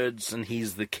all nerds, and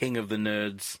he's the king of the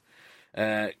nerds.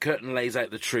 Curtin lays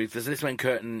out the truth. This is when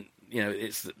Curtin,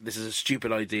 this is a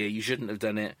stupid idea. You shouldn't have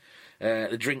done it.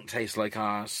 The drink tastes like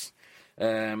arse.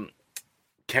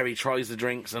 Kerry tries the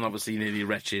drinks, and obviously nearly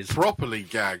retches. Properly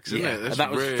gags, isn't it?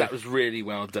 And that was really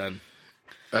well done.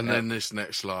 And then this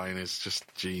next line is just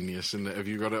genius, isn't it? Have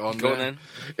you got it on Go there? on then.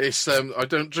 It's, I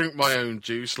don't drink my own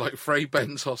juice like Fray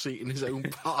Bentos eating his own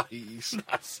pies.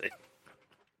 That's it.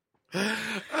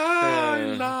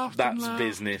 I laughed and That's laughed.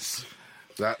 business.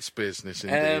 That's business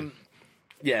indeed.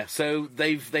 Yeah, so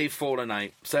they've fallen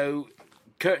out. So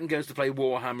Curtin goes to play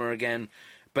Warhammer again,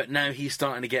 but now he's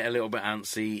starting to get a little bit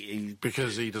antsy.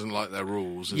 Because he doesn't like their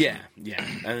rules, Yeah.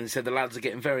 And he said the lads are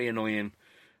getting very annoying.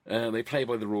 They play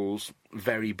by the rules,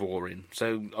 very boring.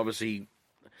 So obviously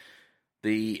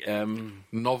the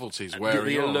Novelty's wearing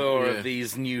the off. allure Yeah. of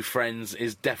these new friends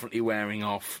is definitely wearing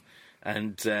off,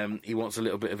 and he wants a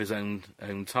little bit of his own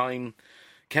time.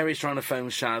 Kerry's trying to phone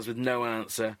Shaz with no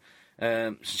answer.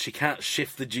 She can't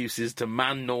shift the juices to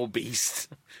man nor beast,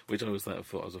 which I always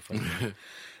thought was a funny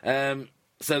one.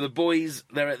 So the boys,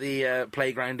 they're at the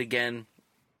playground again,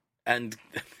 and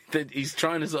he's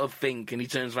trying to sort of think, and he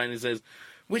turns around and says,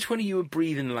 "Which one of you are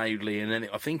breathing loudly?" And then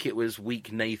I think it was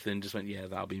weak Nathan just went, "Yeah,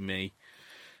 that'll be me."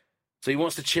 So he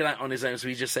wants to chill out on his own, so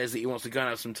he just says that he wants to go and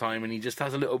have some time, and he just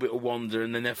has a little bit of wander,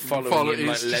 and then they're following him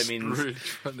like It's just lemmings. really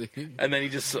funny. And then he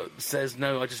just sort of says,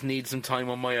 "No, I just need some time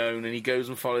on my own." And he goes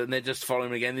and follows, and they're just following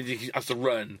him again. And he has to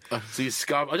run. So he's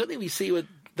scarred. I don't think we see what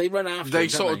they run after. They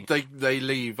him, don't they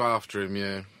leave after him,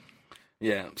 yeah.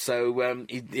 Yeah. So then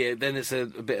it's a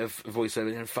bit of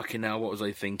voiceover. And fucking hell, what was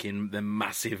I thinking? They're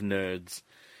massive nerds.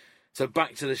 So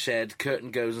back to the shed.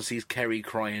 Curtin goes and sees Kerry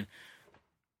crying.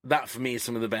 That for me is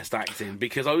some of the best acting,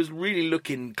 because I was really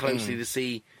looking closely to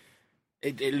see.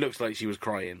 It looks like she was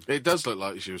crying. It does look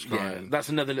like she was Yeah, crying. that's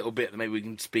another little bit that maybe we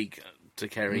can speak to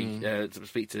Kerry, to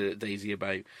speak to Daisy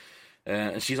about.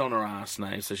 And she's on her ass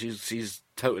now, so she's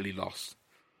totally lost.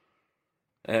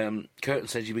 Curtin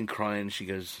says, "You've been crying." She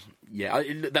goes, "Yeah."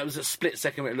 That was a split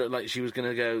second where it looked like she was going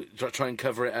to go try and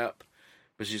cover it up,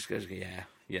 but she just goes,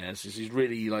 "Yeah." So she's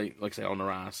really like I say, on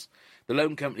her ass. The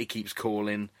loan company keeps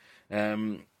calling,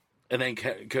 and then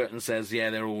Curtin says, "Yeah,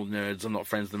 they're all nerds. I'm not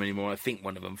friends with them anymore. I think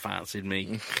one of them fancied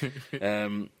me."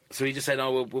 So he just said,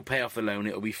 "Oh, we'll pay off the loan.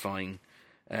 It'll be fine."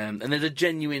 And there's a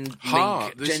genuine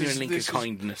link of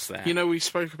kindness there. We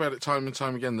spoke about it time and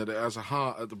time again, that it has a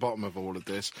heart at the bottom of all of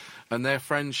this, and their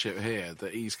friendship here,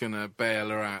 that he's going to bail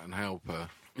her out and help her.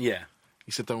 Yeah.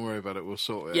 He said, "Don't worry about it, we'll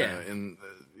sort it Yeah. out." And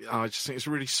I just think it's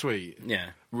really sweet.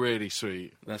 Yeah. Really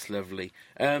sweet. That's lovely.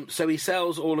 So he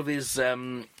sells all of his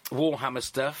Warhammer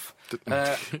stuff.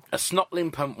 A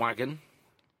Snotling pump wagon,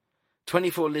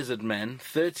 24 lizard men,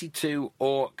 32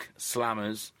 orc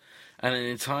slammers, and an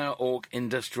entire orc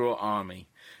industrial army.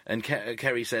 And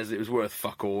Kerry says it was worth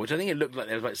fuck all, which I think it looked like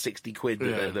there was about 60 quid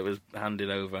that was handed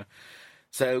over.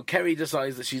 So Kerry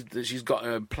decides that she's got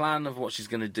a plan of what she's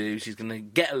going to do. She's going to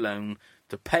get a loan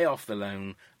to pay off the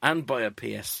loan and buy a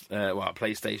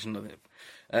PlayStation.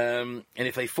 And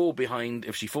if she falls behind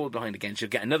again, she'll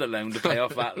get another loan to pay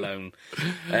off that loan.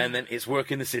 And then it's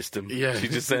working the system. Yeah, She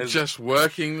just says, just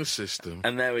working the system.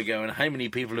 and there we go. And how many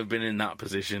people have been in that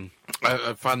position?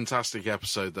 A fantastic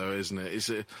episode, though, isn't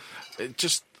it?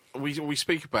 We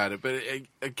speak about it, but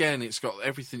again, it's got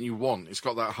everything you want. It's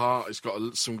got that heart. It's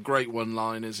got some great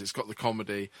one-liners. It's got the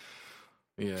comedy.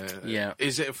 Yeah. Yeah.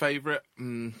 Is it a favourite?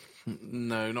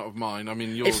 No, not of mine. I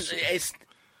mean, yours. It's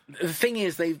the thing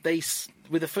is they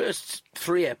with the first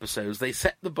 3 episodes they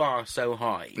set the bar so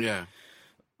high Yeah.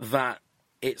 that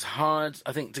it's hard,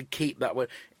 I think, to keep that way.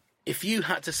 If you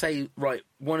had to say, right,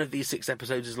 one of these 6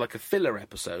 episodes is like a filler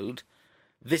episode,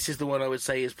 this is the one I would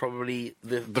say is probably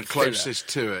the closest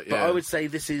to it. Yeah. But I would say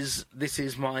this is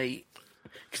my.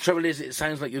 The trouble is, it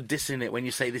sounds like you're dissing it when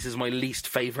you say this is my least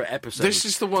favourite episode. This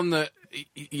is the one that,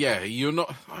 yeah, you're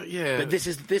not. Yeah. But this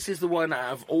is the one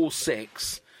out of all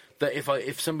 6 that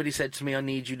if somebody said to me, I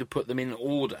need you to put them in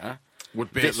order,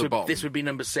 would be at the bottom. This would be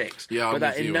number 6. Yeah, I'm but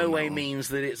that with in you no on way that one. means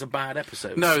that it's a bad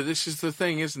episode. No, this is the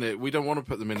thing, isn't it? We don't want to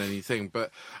put them in anything,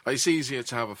 but it's easier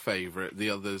to have a favourite. The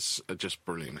others are just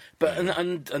brilliant. But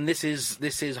and this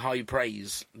is high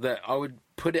praise that I would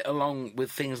put it along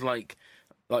with things like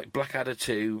Blackadder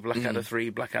 2, Blackadder 3,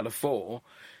 Blackadder 4,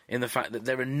 in the fact that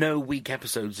there are no weak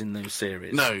episodes in those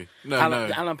series. No.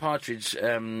 Alan Partridge,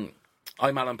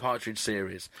 I'm Alan Partridge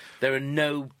series. There are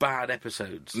no bad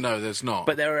episodes. No, there's not.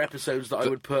 But there are episodes that I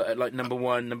would put at like number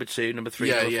 1, number 2, number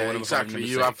 3, number 4, number 5, exactly. number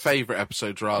You 6. have favourite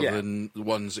episodes rather Yeah. than the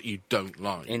ones that you don't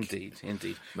like. Indeed.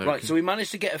 No, Right, so we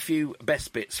managed to get a few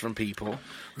best bits from people.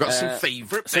 We've got some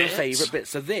favourite bits. Some favourite bits.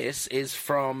 So this is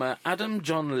from Adam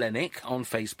John Lennick on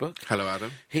Facebook. Hello,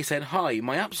 Adam. He said, "Hi,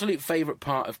 my absolute favourite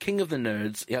part of King of the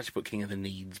Nerds." He actually put King of the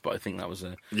Needs, but I think that was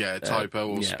a Yeah, typo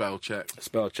or yeah. spell check.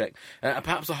 spell check.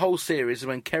 Perhaps the whole series is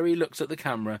when Kerry looks at the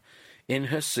camera in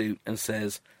her suit and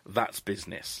says, "That's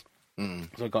business."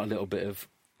 So I got a little bit of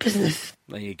Business.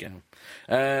 there you go.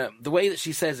 The way that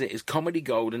she says it is comedy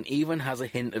gold and even has a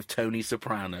hint of Tony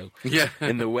Soprano Yeah.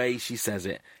 in the way she says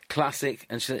it. Classic.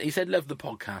 And he said, "Love the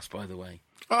podcast," by the way.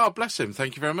 Oh, bless him.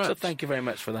 Thank you very much. So thank you very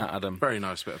much for that, Adam. Very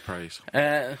nice bit of praise.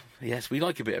 Yes, we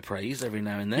like a bit of praise every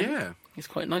now and then. Yeah. It's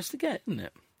quite nice to get, isn't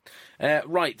it?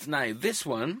 Right, now, this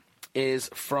one is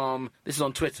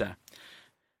on Twitter.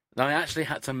 Now, I actually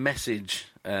had to message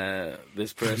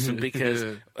this person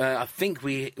because I think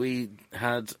we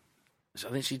had... I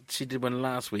think she did one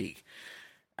last week,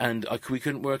 and we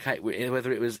couldn't work out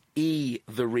whether it was the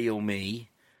real me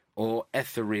or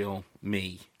ethereal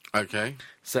me. Okay.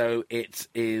 So it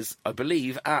is, I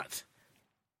believe, at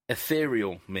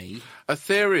ethereal me.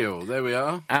 Ethereal. There we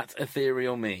are. At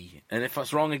ethereal me. And if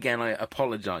that's wrong again, I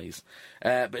apologise.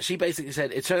 But she basically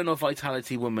said, eternal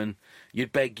vitality woman,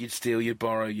 you'd beg, you'd steal, you'd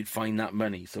borrow, you'd find that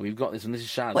money. So we've got this, and this is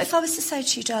Charlotte. What if I was to say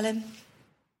to you, darling,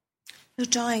 you're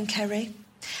dying, Kerry,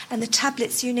 and the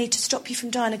tablets you need to stop you from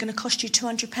dying are going to cost you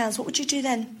 £200. What would you do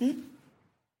then?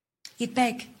 You'd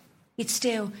beg, you'd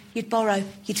steal, you'd borrow,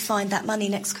 you'd find that money.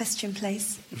 Next question,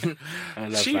 please. I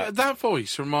love that. That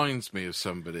voice reminds me of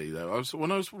somebody, though.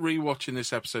 When I was rewatching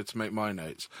this episode to make my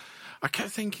notes, I kept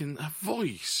thinking, that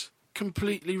voice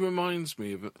completely reminds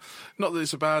me of it. Not that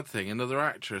it's a bad thing, another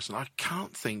actress, and I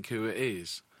can't think who it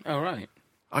is. Oh, right.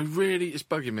 It's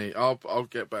bugging me. I'll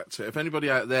get back to it. If anybody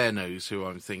out there knows who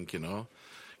I'm thinking of,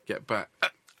 get back.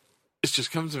 It's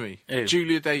just come to me. Who?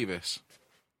 Julia Davis.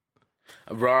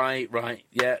 Right.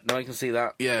 Yeah, no, I can see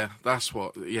that. Yeah, that's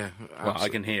what. Yeah. Well, I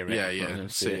can hear it. Yeah, I yeah. can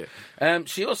See it.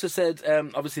 She also said,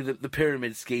 obviously, the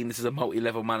pyramid scheme, this is a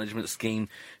multi-level management scheme.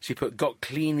 She put "got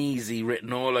clean easy"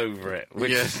 written all over it,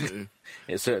 which Yes.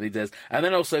 it certainly does. And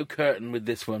then also Curtin with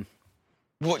this one.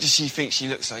 What does she think she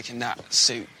looks like in that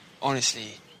suit?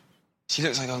 Honestly, she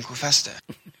looks like Uncle Fester.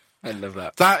 I love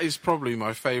that. That is probably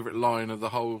my favourite line of the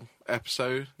whole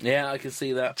episode. Yeah, I can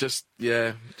see that. Just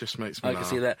makes me I laugh. can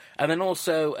see that. And then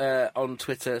also on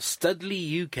Twitter,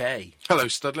 Studley UK. Hello,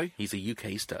 Studley. He's a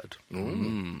UK stud.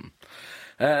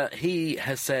 He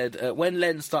has said, when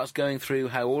Len starts going through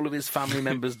how all of his family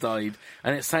members died,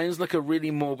 and it sounds like a really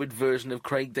morbid version of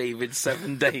Craig David's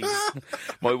 7 Days.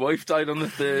 My wife died on the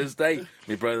Thursday.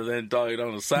 My brother then died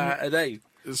on a Saturday.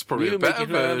 It's probably We a were better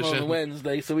making love on version. the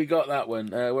Wednesday, so we got that one.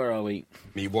 Where are we?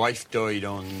 My wife died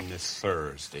on the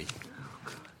Thursday.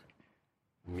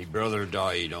 My brother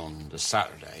died on the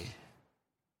Saturday.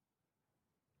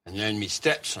 And then my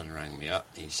stepson rang me up.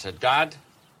 He said, Dad,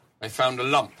 I found a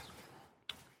lump.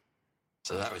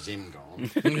 So that was him gone.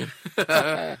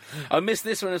 I missed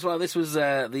this one as well. This was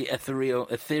the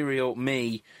ethereal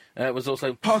me. Was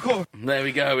also Parkour. There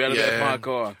we go. We had a bit Yeah. of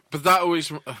parkour. But that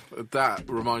always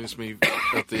reminds me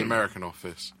of the American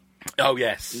Office. Oh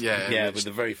yes, Yeah, with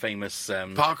the very famous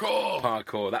Parkour.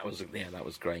 parkour. That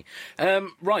was great.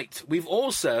 Right, we've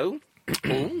also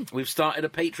we've started a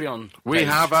Patreon. We page.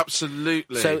 have,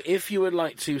 absolutely. So if you would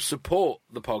like to support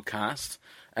the podcast,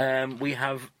 we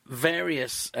have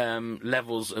various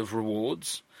levels of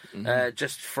rewards.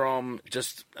 Just from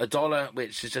just $1,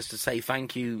 which is just to say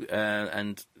thank you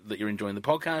and that you're enjoying the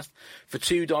podcast. For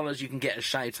 $2, you can get a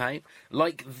shout out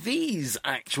like these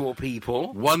actual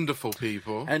people. Wonderful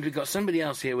people. And we've got somebody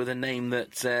else here with a name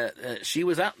that she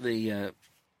was at the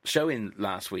showing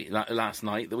last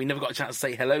night that we never got a chance to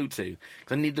say hello to,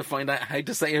 because I need to find out how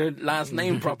to say her last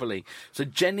name properly. So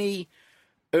Jenny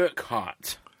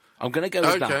Urquhart. I'm going to go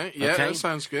with that. Okay, yeah, that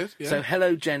sounds good. Yeah. So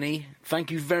hello, Jenny.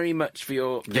 Thank you very much for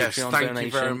your Patreon donation. Thank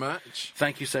you very much.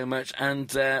 Thank you so much.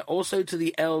 And also to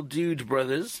the El Dude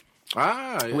brothers,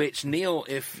 which, Neil,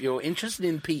 if you're interested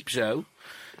in Peep Show,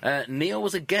 Neil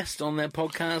was a guest on their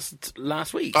podcast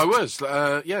last week. I was,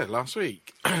 last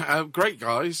week. Great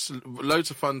guys, loads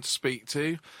of fun to speak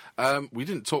to. We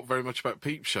didn't talk very much about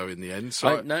Peep Show in the end.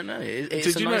 So no,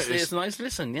 it's a nice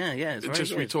listen. Yeah, it's very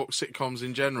just good. We talk sitcoms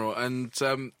in general, and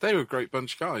they were a great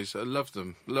bunch of guys. I loved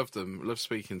them, loved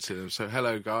speaking to them. So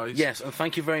hello, guys. Yes, and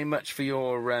thank you very much for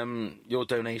your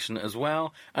donation as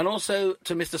well, and also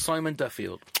to Mr. Simon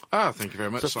Duffield. Thank you very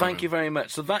much. So Simon. thank you very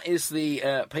much. So that is the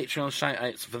Patreon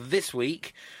shout-outs for this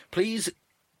week. Please,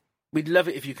 we'd love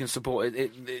it if you can support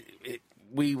it.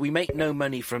 We make no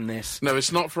money from this. No,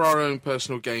 it's not for our own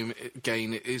personal gain.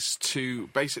 It is to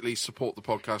basically support the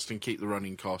podcast and keep the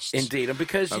running costs. Indeed, and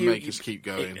because you make us keep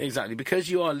going. Exactly, because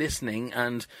you are listening,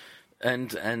 and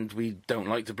we don't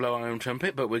like to blow our own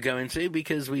trumpet, but we're going to,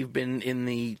 because we've been in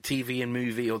the TV and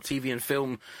movie or TV and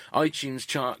film iTunes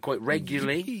chart quite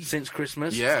regularly since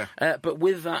Christmas. Yeah. But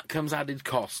with that comes added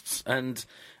costs, and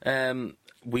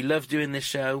we love doing this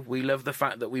show. We love the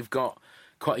fact that we've got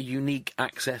quite a unique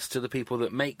access to the people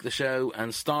that make the show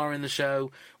and star in the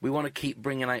show. We want to keep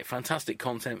bringing out fantastic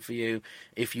content for you.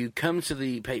 If you come to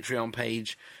the Patreon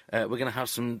page, we're going to have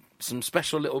some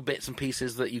special little bits and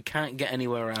pieces that you can't get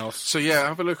anywhere else. So yeah,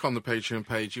 have a look on the Patreon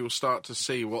page. You'll start to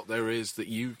see what there is that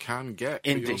you can get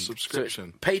for your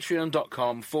subscription. So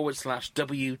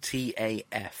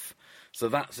patreon.com/WTAF. So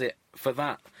that's it for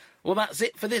that. Well, that's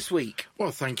it for this week.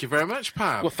 Well, thank you very much,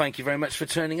 Pab. Well, thank you very much for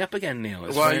turning up again, Neil.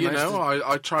 It's well,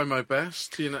 I try my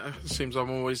best. You know, it seems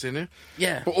I'm always in it.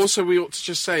 Yeah. But also, we ought to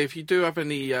just say, if you do have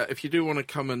any, if you do want to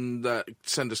come and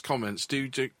send us comments, do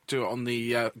it on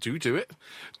the do it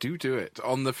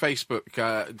on the Facebook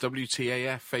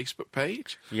WTAF Facebook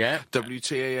page. Yeah.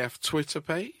 WTAF Twitter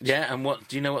page. Yeah. And what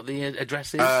do you know? What the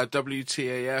address is?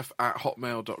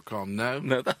 WTAF@hotmail.com.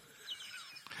 No.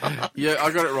 Yeah,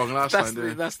 I got it wrong last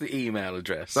time. That's the email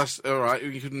address. That's all right.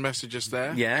 You can message us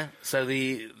there. Yeah. So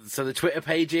the Twitter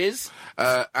page is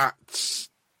at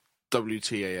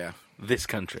WTAF This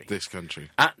Country.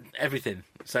 At everything.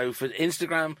 So for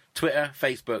Instagram, Twitter,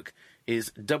 Facebook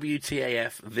is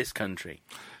WTAF This Country.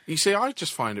 You see, I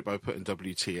just find it by putting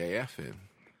WTAF in,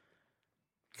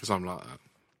 because I'm like that.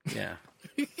 Yeah.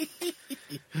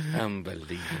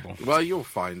 Unbelievable. Well, you'll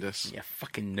find us. You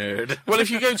fucking nerd. Well,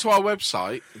 if you go to our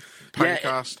website,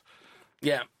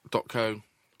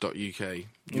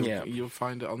 pancast.co.uk, you'll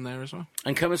find it on there as well.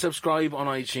 And come and subscribe on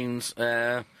iTunes.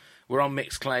 We're on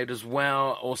Mixcloud as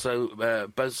well. Also,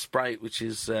 Buzzsprout, which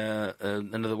is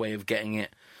another way of getting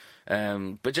it.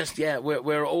 But just,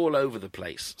 we're all over the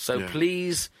place. So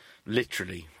please,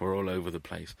 literally, we're all over the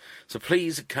place. So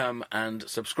please come and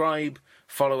subscribe,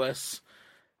 follow us,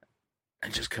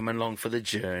 and just come along for the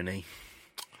journey.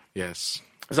 Yes.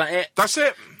 Is that it? That's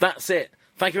it. That's it.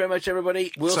 Thank you very much,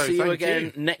 everybody. We'll see you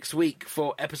again next week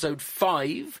for episode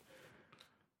 5.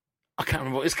 I can't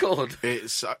remember what it's called.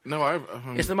 It's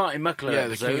it's the Martin Muckler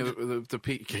episode.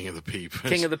 King of the Peepers.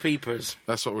 King of the Peepers.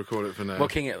 That's what we'll call it for now. Well,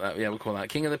 we'll call that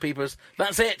King of the Peepers.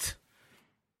 That's it.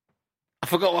 I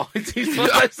forgot what I was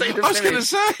going to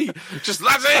say. Just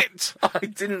that's it. I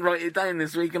didn't write it down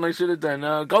this week, and I should have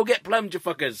done. Go get plumbed, you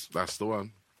fuckers. That's the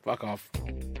one. Fuck off.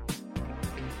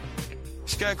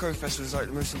 Scarecrow Festival is like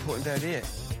the most important day of the year.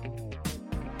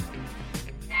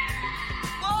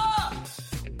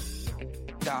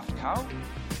 Daft Cow?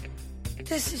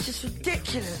 This is just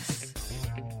ridiculous.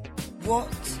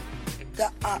 What the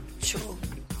actual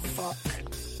fuck?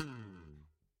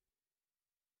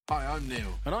 Hi, I'm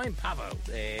Neil. And I'm Pavo.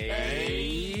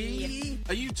 Hey.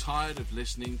 Are you tired of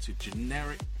listening to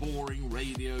generic, boring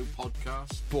radio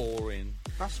podcasts? Boring.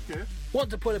 That's good. Want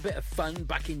to put a bit of fun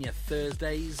back in your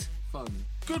Thursdays? Fun.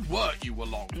 Good work, you were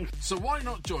long. So why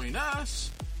not join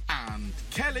us and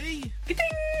Kelly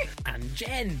and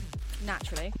Jen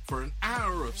naturally for an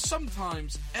hour of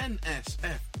sometimes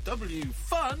NSFW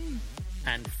fun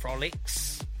and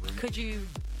frolics? Could you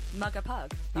mug a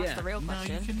pug? That's the real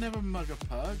question. No, you can never mug a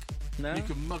pug. No? You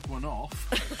can mug one off.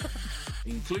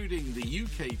 Including the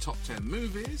UK top 10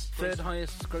 movies. Third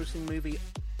highest grossing movie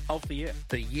of the year.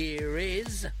 The year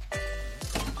is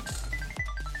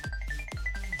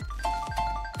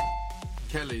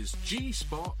Kelly's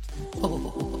G-Spot,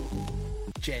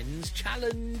 Jen's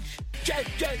Challenge. Jen,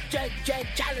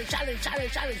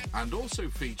 challenge. and also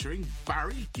featuring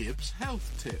Barry Gibbs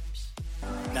Health Tips.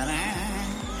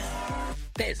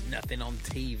 There's nothing on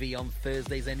TV on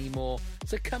Thursdays anymore,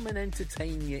 so come and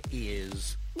entertain your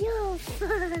ears. You're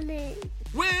funny.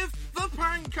 With the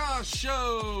Pancast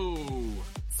Show!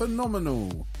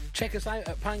 Phenomenal. Check us out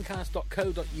at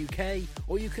pancast.co.uk,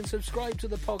 or you can subscribe to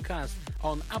the podcast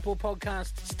on Apple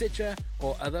Podcasts, Stitcher,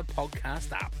 or other podcast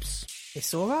apps.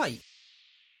 It's all right.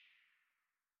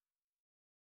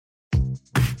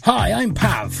 Hi, I'm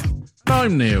Pav.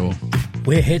 I'm Neil.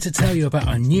 We're here to tell you about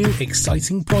our new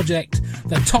exciting project,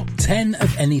 the Top 10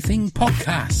 of Anything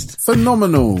podcast.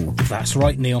 Phenomenal. That's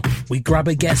right, Neil. We grab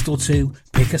a guest or two,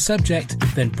 pick a subject,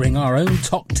 then bring our own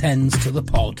top 10s to the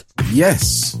pod.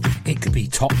 Yes. It could be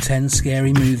top 10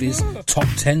 scary movies, top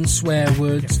 10 swear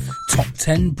words, top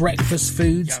 10 breakfast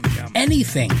foods,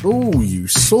 anything. Oh, you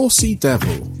saucy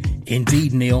devil.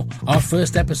 Indeed, Neil. Our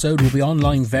first episode will be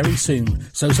online very soon,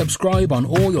 so subscribe on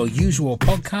all your usual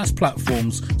podcast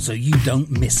platforms so you don't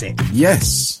miss it.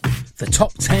 Yes. The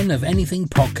Top 10 of Anything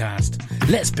podcast.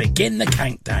 Let's begin the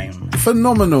countdown.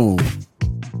 Phenomenal.